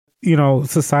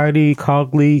society,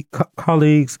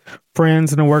 colleagues,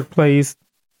 friends in the workplace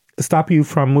stop you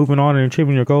from moving on and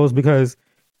achieving your goals, because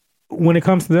when it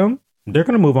comes to them, they're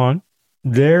going to move on.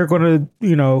 They're going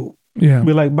to,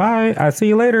 be like, bye, I see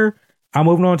you later. I'm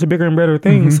moving on to bigger and better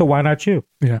things. So why not you?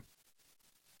 Yeah.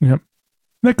 Yep.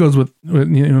 That goes with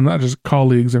not just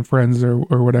colleagues and friends or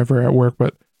whatever at work,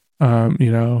 but,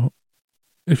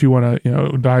 if you want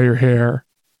to, dye your hair.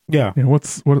 Yeah.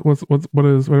 What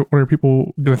are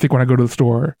people going to think when I go to the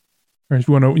store? Or if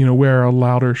you want to, wear a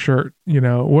louder shirt,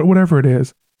 whatever it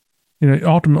is,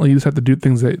 ultimately you just have to do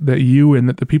things that you and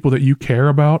that the people that you care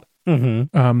about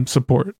support.